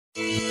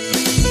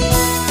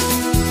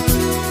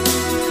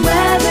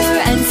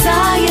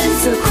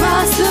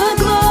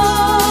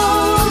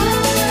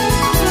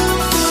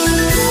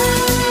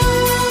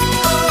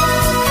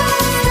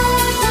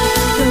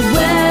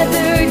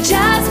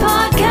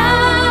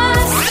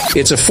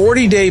It's a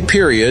 40-day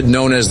period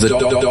known as the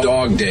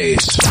dog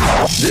days.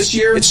 This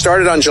year, it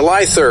started on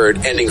July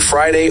 3rd, ending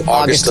Friday,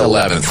 August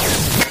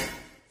 11th.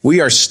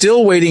 We are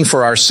still waiting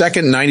for our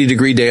second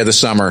 90-degree day of the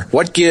summer.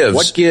 What gives?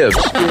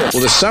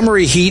 Will the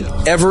summery heat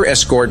ever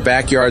escort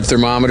backyard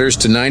thermometers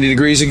to 90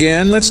 degrees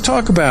again? Let's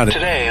talk about it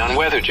today on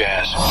Weather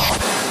Jazz.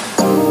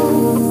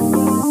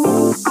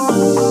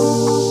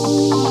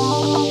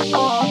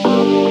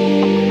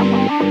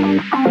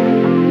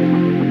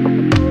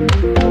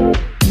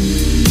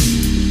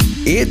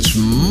 It's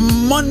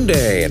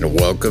Monday, and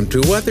welcome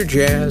to Weather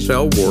Jazz,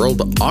 a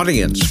world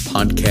audience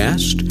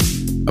podcast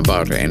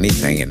about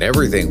anything and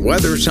everything,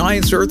 weather,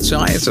 science, earth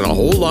science, and a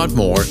whole lot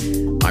more.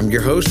 I'm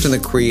your host and the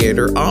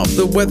creator of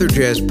the Weather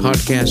Jazz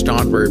podcast,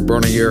 Andre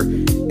Bernier,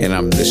 and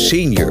I'm the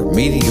senior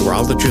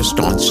meteorologist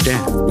on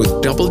staff with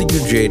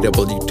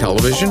WJW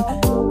Television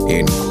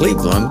in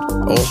Cleveland,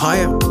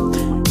 Ohio.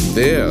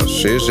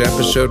 This is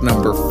episode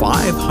number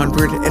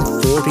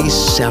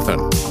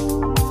 547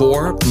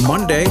 for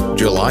Monday,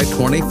 July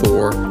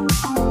 24,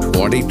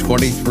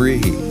 2023.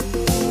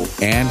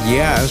 And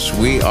yes,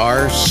 we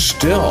are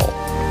still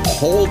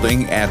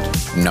holding at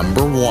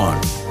number one.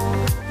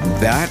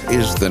 That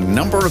is the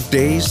number of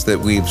days that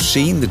we've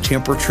seen the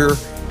temperature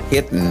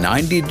hit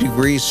 90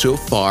 degrees so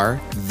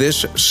far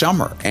this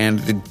summer,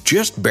 and it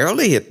just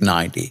barely hit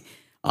 90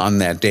 on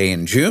that day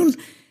in June.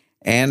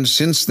 And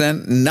since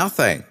then,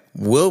 nothing.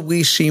 Will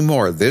we see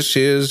more? This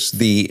is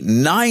the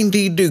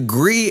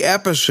 90-degree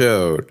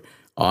episode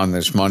on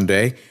this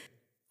Monday.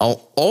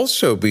 I'll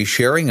also be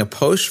sharing a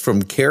post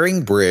from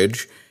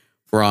CaringBridge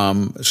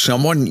from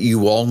someone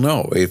you all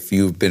know if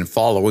you've been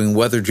following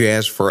Weather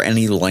Jazz for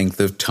any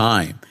length of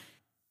time.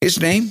 His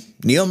name,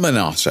 Neil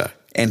Manassa,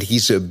 and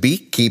he's a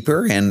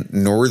beekeeper in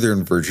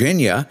Northern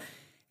Virginia,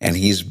 and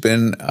he's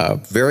been a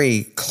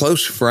very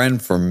close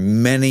friend for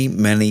many,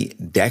 many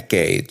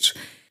decades.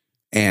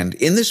 And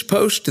in this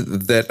post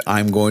that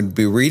I'm going to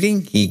be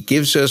reading, he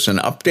gives us an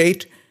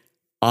update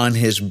on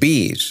his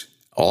bees.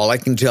 All I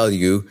can tell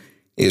you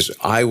is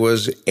I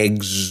was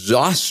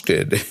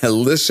exhausted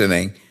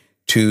listening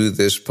to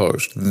this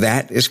post.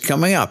 That is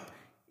coming up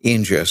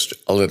in just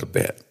a little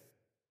bit.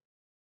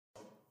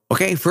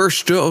 Okay,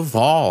 first of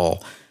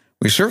all,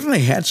 we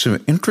certainly had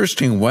some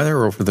interesting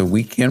weather over the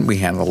weekend. We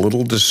had a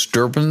little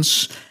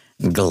disturbance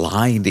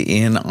glide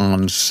in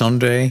on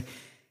Sunday,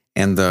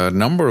 and the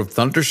number of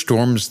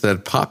thunderstorms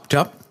that popped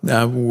up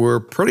were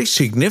pretty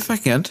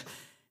significant.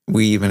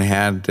 We even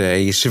had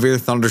a severe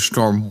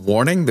thunderstorm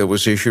warning that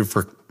was issued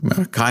for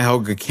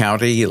Cuyahoga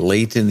County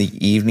late in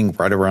the evening,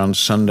 right around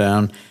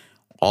sundown.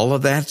 All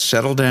of that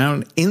settled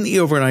down in the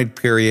overnight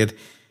period,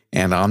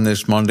 and on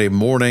this Monday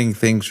morning,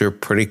 things are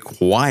pretty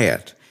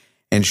quiet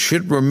and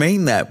should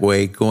remain that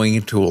way going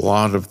into a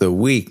lot of the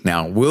week.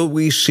 Now, will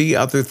we see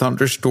other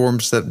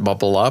thunderstorms that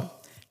bubble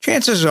up?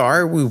 Chances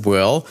are we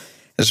will,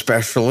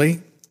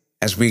 especially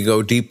as we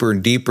go deeper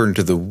and deeper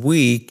into the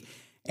week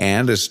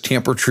and as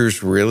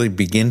temperatures really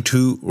begin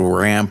to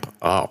ramp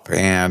up.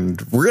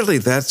 And really,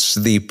 that's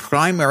the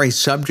primary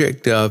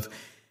subject of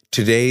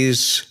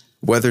today's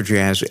Weather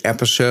Jazz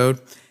episode.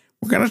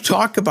 We're going to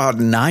talk about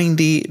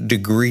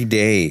 90-degree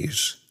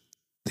days.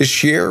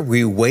 This year,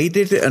 we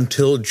waited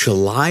until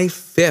July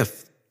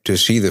 5th to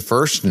see the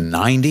first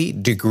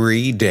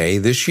 90-degree day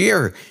this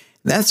year.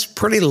 That's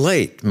pretty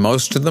late.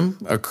 Most of them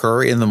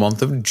occur in the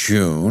month of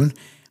June.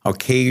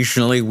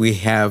 Occasionally, we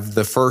have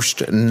the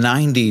first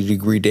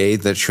 90-degree day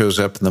that shows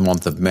up in the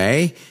month of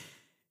May.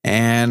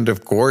 And,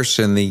 of course,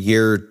 in the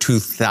year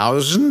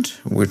 2000,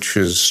 which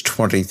is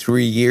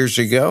 23 years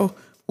ago,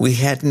 we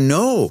had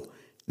no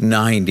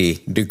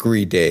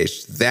 90-degree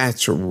days.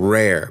 That's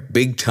rare,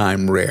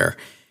 big-time rare.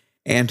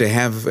 And to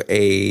have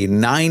a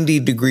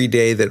 90-degree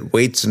day that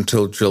waits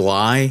until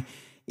July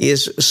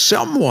is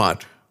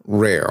somewhat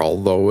rare,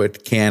 although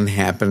it can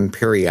happen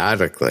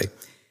periodically.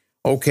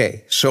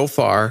 Okay, so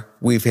far,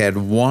 we've had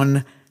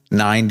one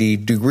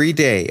 90-degree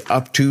day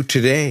up to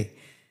today,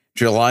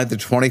 July the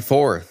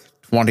 24th,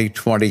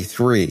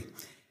 2023.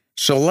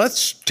 So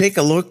let's take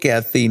a look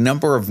at the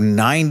number of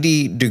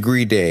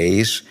 90-degree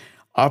days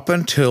up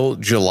until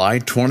July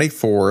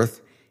 24th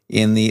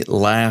in the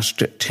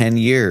last 10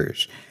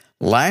 years.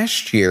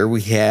 Last year, we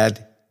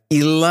had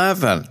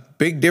 11.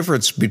 Big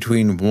difference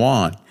between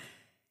one.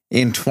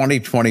 In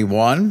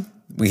 2021,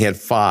 we had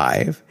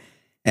 5.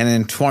 And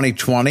in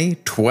 2020,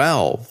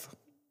 12.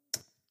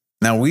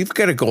 Now, we've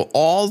got to go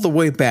all the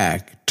way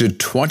back to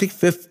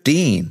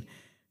 2015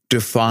 to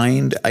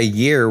find a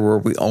year where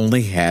we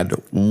only had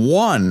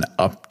 1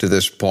 up to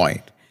this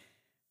point.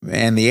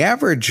 And the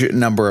average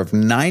number of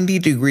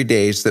 90-degree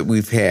days that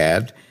we've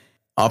had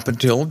up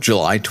until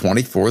July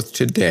 24th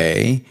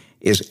today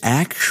is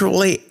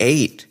actually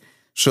 8.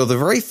 So the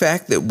very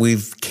fact that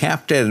we've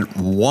capped at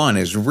 1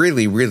 is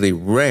really, really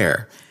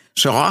rare.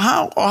 So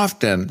how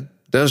often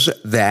does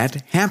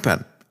that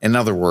happen? In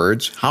other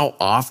words, how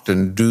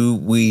often do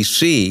we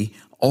see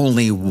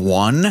only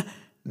one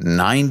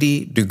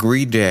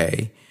 90-degree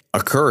day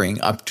occurring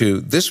up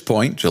to this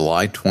point,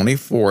 July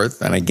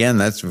 24th? And again,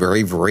 that's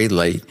very, very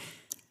late.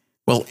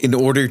 Well, in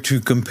order to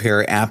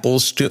compare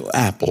apples to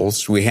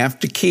apples, we have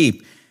to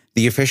keep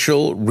the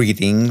official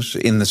readings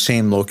in the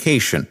same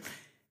location.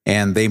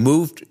 And they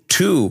moved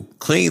to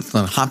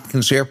Cleveland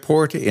Hopkins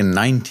Airport in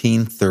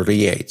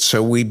 1938.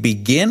 So we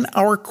begin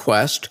our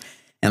quest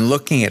and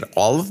looking at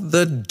all of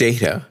the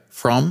data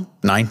from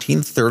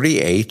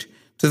 1938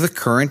 to the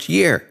current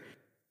year.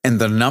 And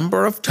the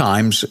number of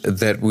times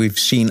that we've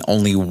seen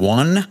only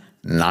one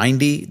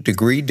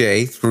 90-degree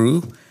day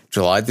through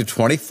July the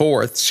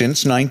 24th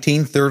since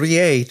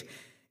 1938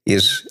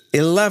 is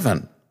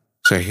 11.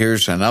 So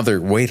here's another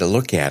way to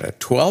look at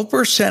it.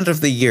 12% of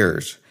the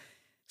years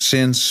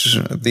since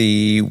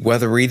the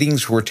weather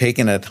readings were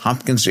taken at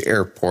Hopkins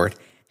Airport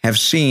have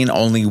seen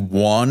only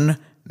one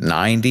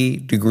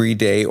 90-degree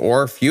day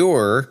or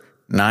fewer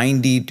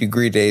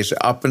 90-degree days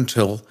up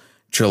until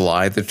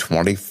July the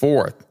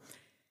 24th.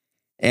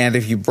 And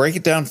if you break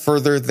it down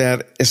further,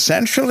 that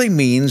essentially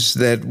means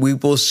that we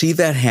will see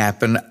that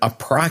happen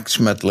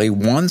approximately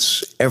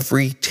once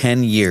every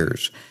 10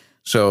 years.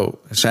 So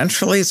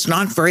essentially, it's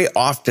not very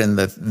often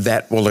that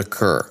that will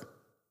occur.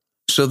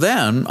 So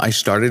then I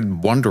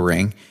started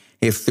wondering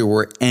if there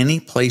were any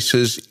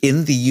places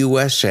in the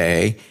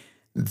USA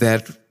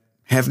that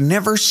have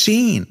never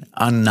seen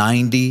a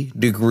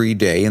 90-degree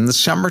day in the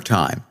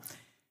summertime.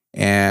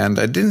 And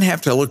I didn't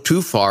have to look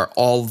too far,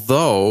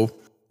 although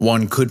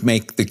one could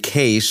make the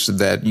case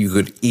that you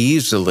could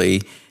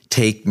easily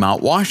take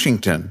Mount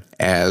Washington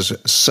as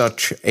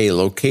such a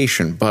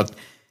location. But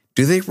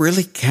do they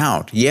really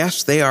count?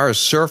 Yes, they are a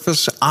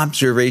surface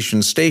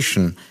observation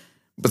station,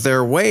 but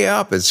they're way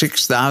up at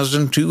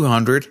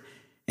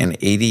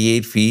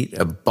 6,288 feet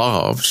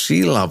above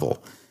sea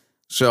level.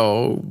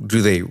 So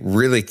do they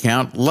really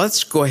count?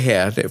 Let's go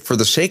ahead, for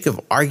the sake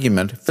of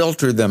argument,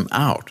 filter them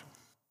out.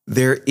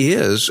 There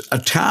is a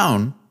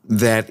town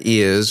that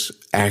is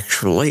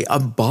actually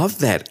above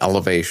that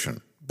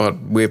elevation,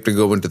 but we have to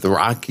go into the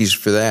Rockies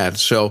for that.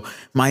 So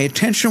my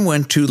attention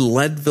went to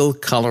Leadville,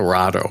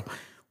 Colorado,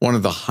 one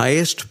of the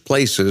highest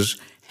places,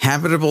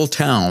 habitable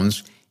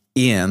towns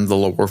in the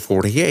lower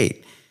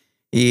 48.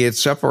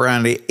 It's up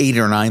around 8,000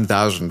 or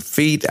 9,000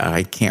 feet.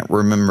 I can't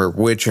remember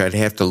which. I'd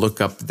have to look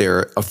up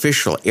their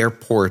official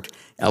airport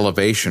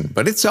elevation,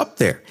 but it's up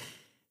there.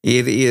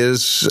 It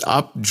is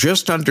up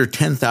just under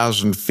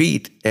 10,000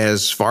 feet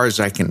as far as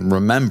I can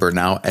remember.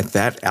 Now, at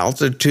that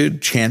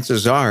altitude,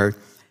 chances are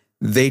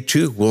they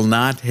too will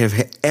not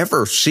have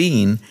ever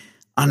seen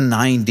a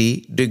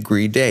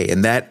 90-degree day.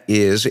 And that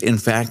is, in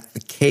fact,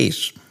 the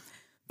case.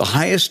 The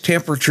highest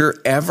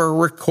temperature ever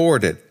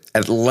recorded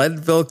at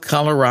Leadville,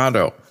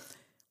 Colorado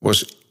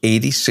was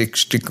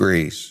 86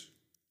 degrees.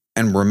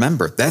 And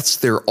remember, that's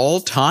their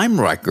all-time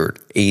record,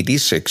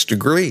 86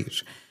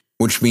 degrees.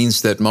 Which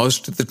means that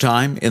most of the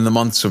time in the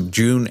months of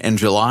June and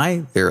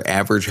July, their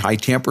average high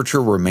temperature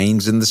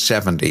remains in the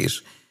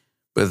 70s.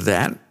 But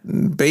that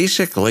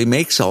basically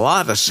makes a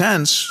lot of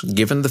sense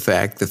given the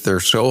fact that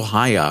they're so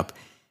high up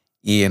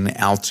in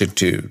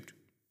altitude.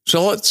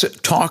 So let's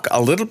talk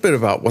a little bit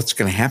about what's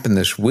going to happen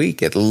this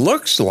week. It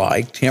looks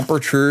like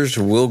temperatures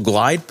will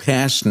glide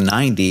past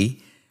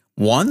 90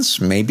 once,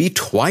 maybe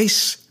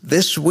twice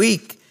this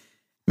week,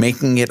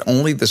 making it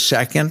only the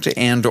second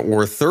and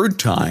or third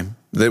time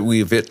that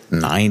we've hit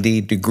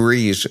 90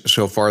 degrees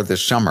so far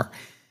this summer.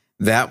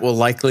 That will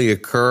likely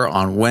occur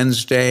on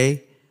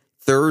Wednesday,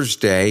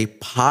 Thursday,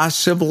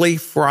 possibly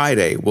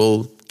Friday.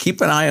 We'll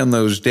keep an eye on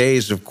those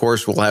days. Of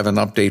course, we'll have an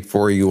update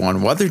for you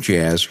on Weather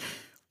Jazz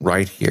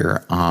right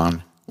here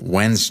on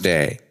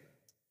Wednesday.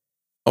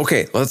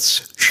 Okay,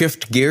 let's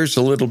shift gears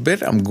a little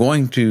bit. I'm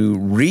going to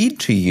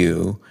read to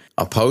you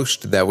a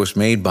post that was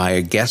made by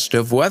a guest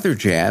of Weather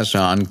Jazz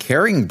on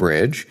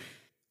Caringbridge.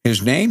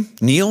 His name,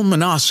 Neil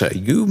Manassa.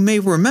 You may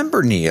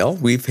remember Neil.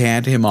 We've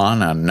had him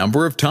on a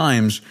number of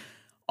times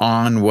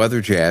on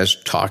Weather Jazz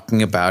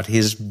talking about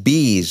his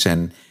bees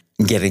and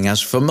getting us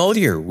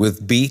familiar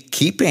with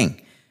beekeeping.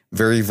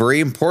 Very, very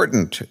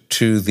important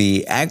to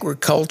the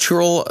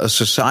agricultural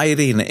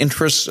society and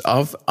interests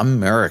of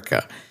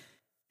America.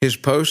 His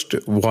post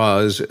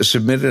was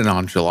submitted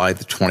on July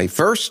the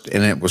 21st,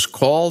 and it was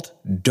called,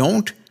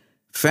 "Don't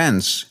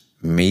Fence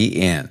Me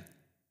In."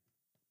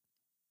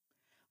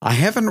 I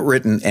haven't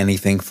written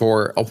anything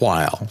for a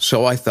while,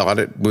 so I thought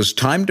it was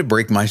time to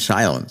break my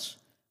silence.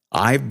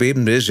 I've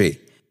been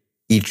busy.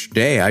 Each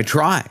day I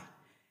try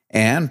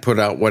and put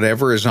out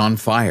whatever is on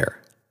fire.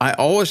 I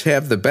always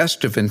have the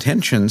best of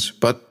intentions,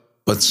 but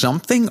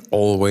something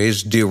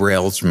always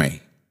derails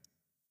me.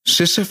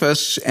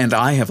 Sisyphus and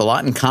I have a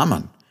lot in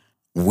common.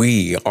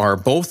 We are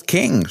both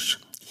kings,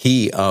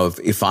 he of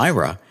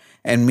Ephyra,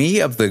 and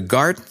me of the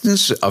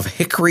gardens of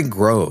Hickory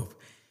Grove.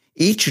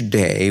 Each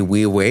day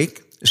we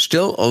awake,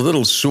 still a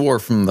little sore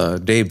from the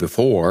day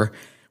before.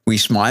 We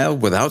smile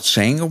without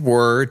saying a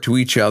word to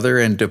each other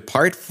and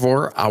depart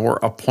for our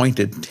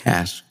appointed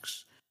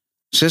tasks.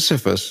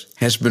 Sisyphus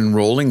has been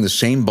rolling the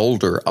same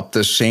boulder up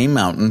the same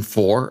mountain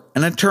for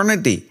an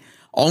eternity,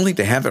 only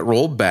to have it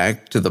roll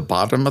back to the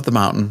bottom of the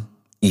mountain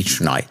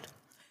each night.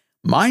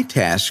 My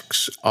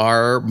tasks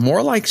are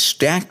more like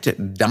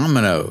stacked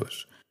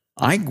dominoes.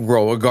 I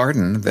grow a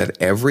garden that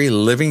every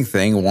living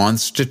thing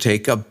wants to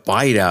take a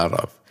bite out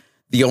of.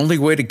 The only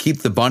way to keep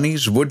the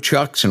bunnies,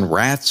 woodchucks, and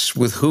rats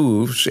with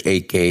hooves,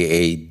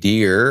 aka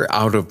deer,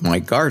 out of my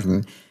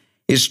garden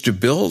is to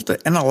build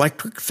an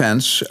electric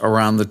fence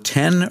around the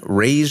 10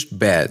 raised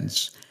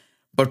beds.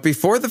 But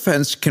before the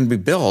fence can be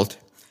built,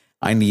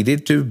 I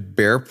needed to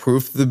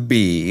bear-proof the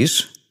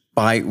bees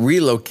by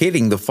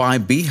relocating the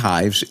 5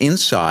 beehives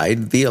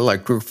inside the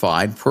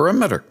electrified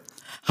perimeter.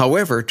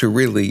 However, to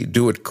really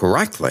do it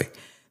correctly,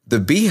 the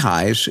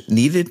beehives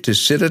needed to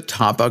sit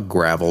atop a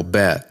gravel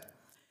bed.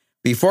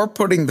 Before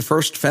putting the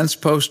first fence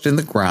post in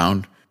the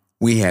ground,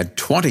 we had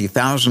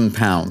 20,000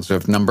 pounds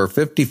of number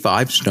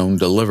 55 stone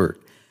delivered.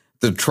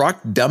 The truck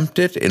dumped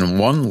it in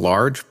one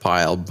large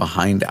pile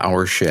behind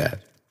our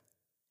shed.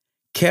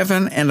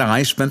 Kevin and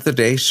I spent the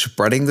day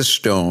spreading the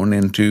stone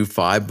into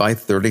 5 by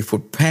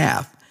 30-foot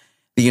path.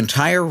 The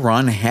entire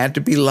run had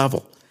to be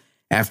level.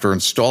 After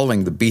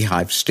installing the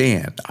beehive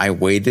stand, I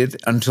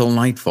waited until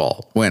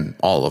nightfall, when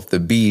all of the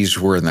bees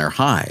were in their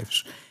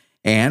hives,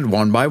 and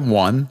one by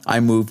one, I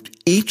moved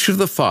each of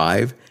the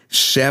 5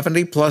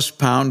 70-plus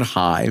pound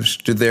hives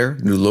to their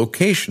new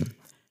location.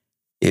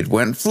 It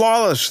went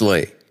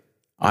flawlessly.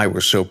 I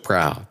was so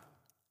proud.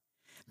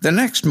 The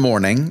next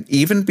morning,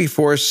 even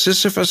before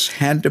Sisyphus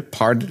had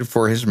departed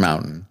for his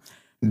mountain,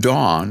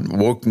 Dawn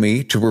woke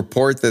me to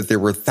report that there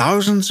were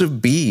thousands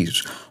of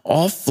bees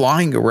all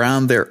flying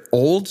around their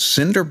old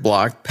cinder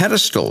block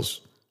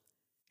pedestals.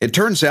 It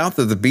turns out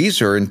that the bees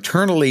are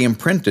internally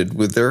imprinted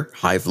with their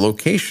hive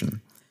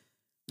location.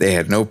 They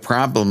had no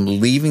problem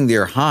leaving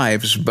their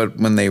hives, but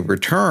when they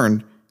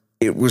returned,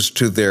 it was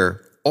to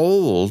their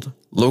old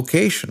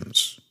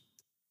locations.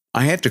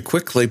 I had to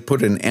quickly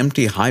put an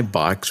empty hive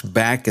box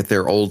back at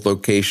their old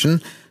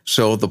location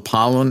so the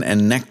pollen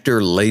and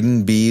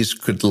nectar-laden bees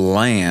could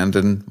land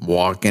and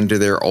walk into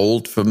their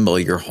old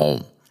familiar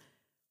home.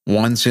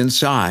 Once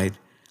inside,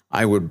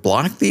 I would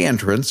block the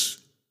entrance,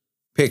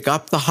 pick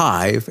up the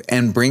hive,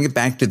 and bring it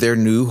back to their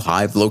new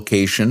hive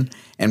location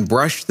and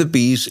brush the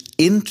bees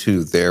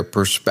into their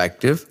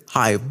prospective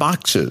hive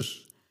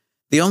boxes.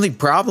 The only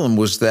problem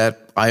was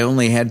that I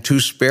only had 2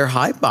 spare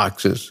hive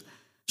boxes,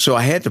 so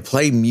I had to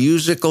play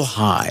musical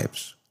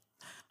hives.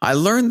 I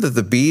learned that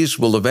the bees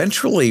will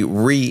eventually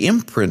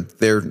re-imprint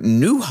their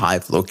new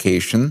hive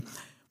location,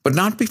 but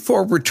not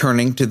before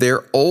returning to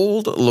their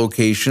old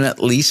location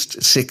at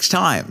least 6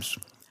 times.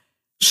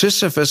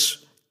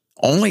 Sisyphus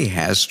only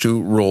has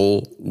to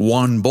roll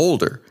 1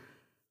 boulder.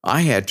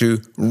 I had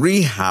to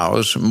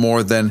rehouse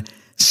more than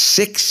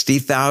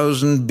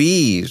 60,000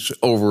 bees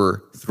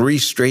over 3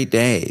 straight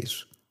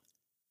days.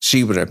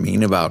 See what I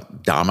mean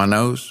about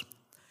dominoes?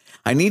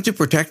 I need to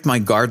protect my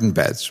garden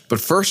beds,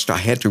 but first I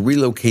had to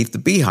relocate the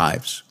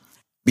beehives.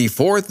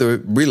 Before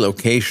the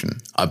relocation,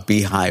 a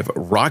beehive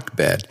rock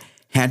bed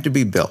had to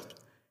be built.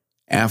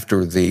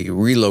 After the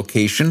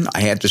relocation,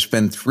 I had to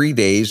spend 3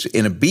 days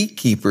in a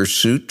beekeeper's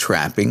suit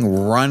trapping,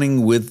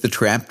 running with the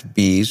trapped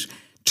bees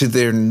to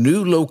their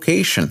new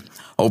location,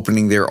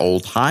 opening their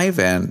old hive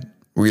and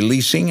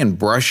releasing and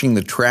brushing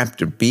the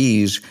trapped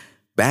bees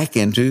back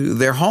into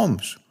their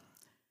homes.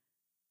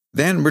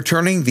 Then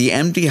returning the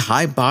empty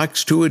hive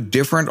box to a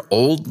different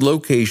old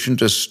location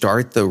to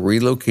start the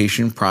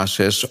relocation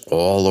process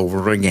all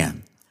over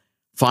again.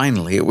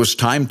 Finally, it was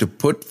time to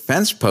put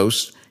fence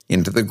posts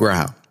into the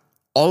ground.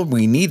 All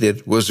we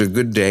needed was a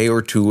good day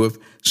or 2 of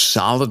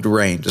solid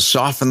rain to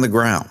soften the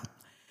ground.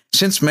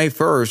 Since May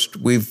 1st,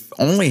 we've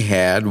only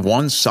had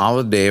 1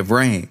 solid day of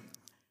rain.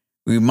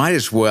 We might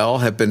as well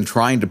have been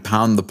trying to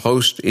pound the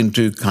post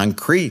into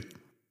concrete.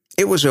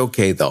 It was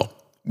okay, though.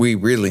 We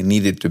really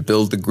needed to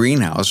build the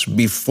greenhouse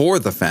before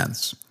the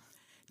fence.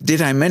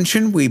 Did I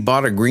mention we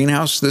bought a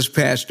greenhouse this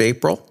past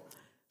April?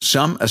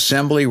 Some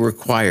assembly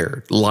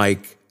required,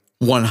 like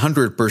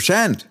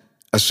 100%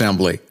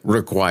 assembly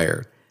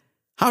required.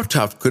 How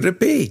tough could it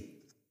be?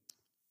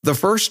 The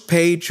first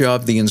page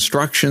of the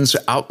instructions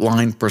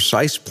outlined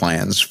precise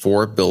plans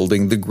for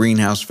building the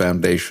greenhouse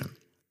foundation.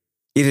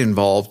 It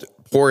involved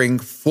pouring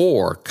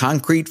 4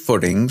 concrete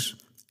footings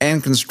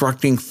and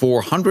constructing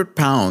 400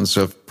 pounds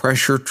of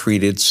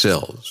pressure-treated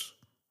sills.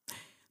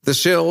 The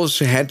sills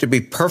had to be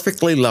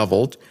perfectly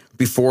leveled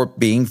before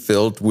being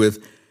filled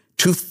with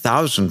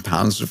 2,000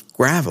 pounds of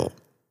gravel.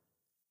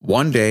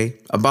 One day,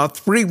 about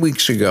 3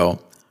 weeks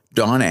ago,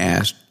 Dawn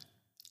asked,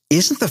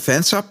 "Isn't the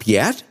fence up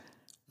yet?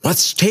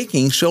 What's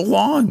taking so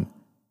long?"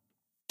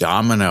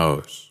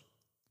 Dominoes.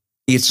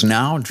 It's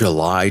now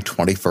July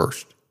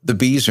 21st. The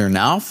bees are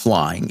now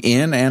flying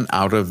in and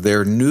out of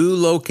their new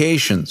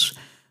locations.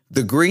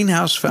 The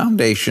greenhouse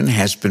foundation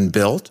has been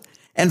built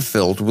and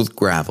filled with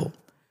gravel.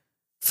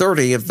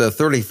 30 of the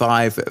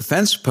 35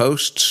 fence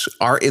posts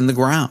are in the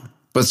ground,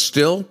 but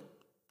still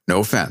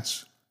no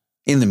fence.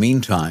 In the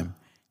meantime,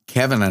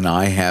 Kevin and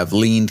I have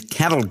leaned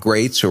cattle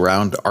grates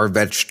around our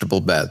vegetable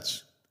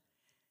beds.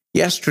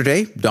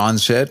 Yesterday, Dawn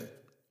said,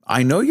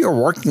 "I know you're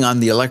working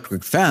on the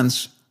electric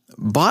fence,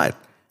 but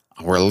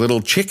our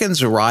little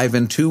chickens arrive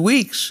in 2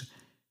 weeks.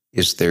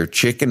 Is their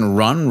chicken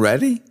run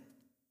ready?"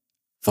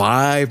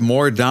 5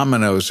 more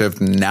dominoes have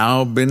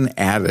now been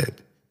added.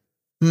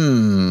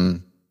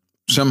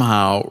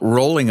 Somehow,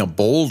 rolling a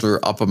boulder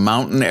up a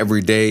mountain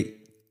every day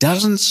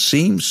doesn't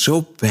seem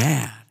so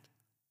bad.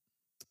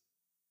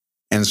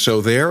 And so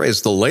there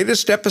is the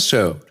latest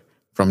episode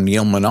from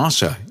Neil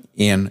Manassa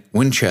in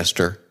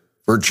Winchester,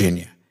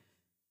 Virginia.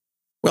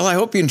 Well, I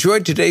hope you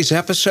enjoyed today's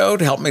episode.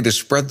 Help me to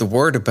spread the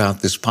word about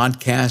this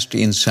podcast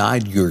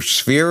inside your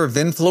sphere of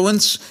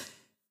influence.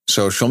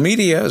 Social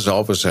media is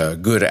always a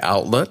good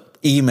outlet.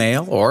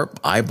 Email or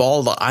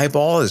eyeball to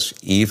eyeball is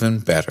even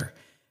better.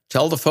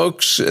 Tell the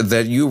folks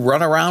that you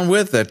run around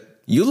with that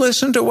you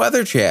listen to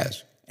Weather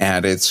Jazz,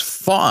 and it's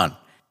fun.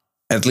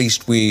 At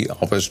least we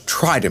always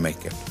try to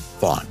make it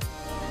fun.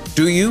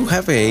 Do you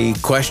have a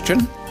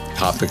question,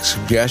 topic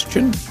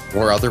suggestion,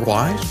 or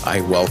otherwise?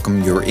 I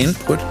welcome your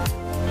input,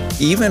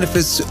 even if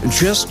it's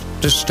just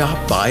to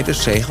stop by to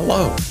say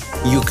hello.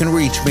 You can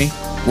reach me,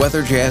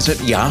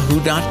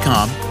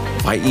 weatherjazz@yahoo.com,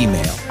 by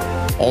email.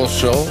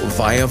 Also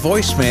via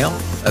voicemail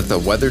at the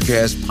Weather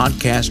Jazz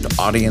Podcast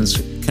Audience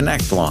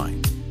Connect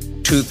line,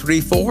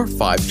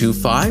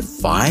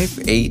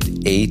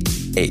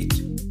 234-525-5888.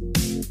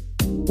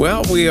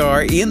 Well, we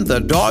are in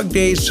the dog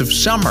days of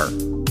summer.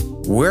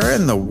 Where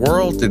in the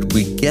world did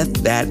we get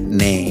that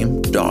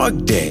name,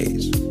 Dog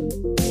Days?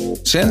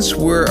 Since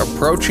we're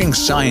approaching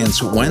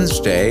Science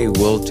Wednesday,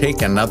 we'll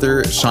take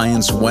another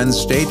Science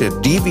Wednesday to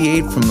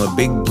deviate from the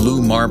Big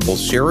Blue Marble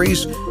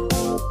series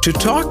to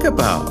talk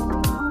about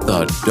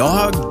the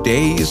dog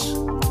days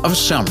of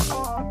summer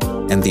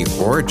and the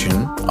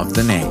origin of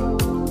the name.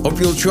 Hope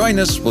you'll join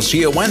us. We'll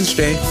see you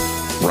Wednesday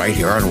right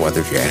here on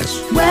Weather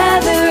Jazz.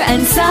 Weather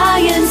and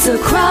science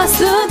across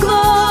the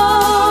globe.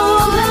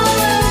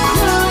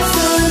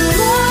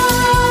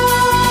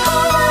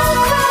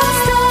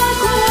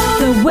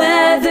 The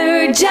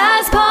Weather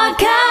Jazz Podcast.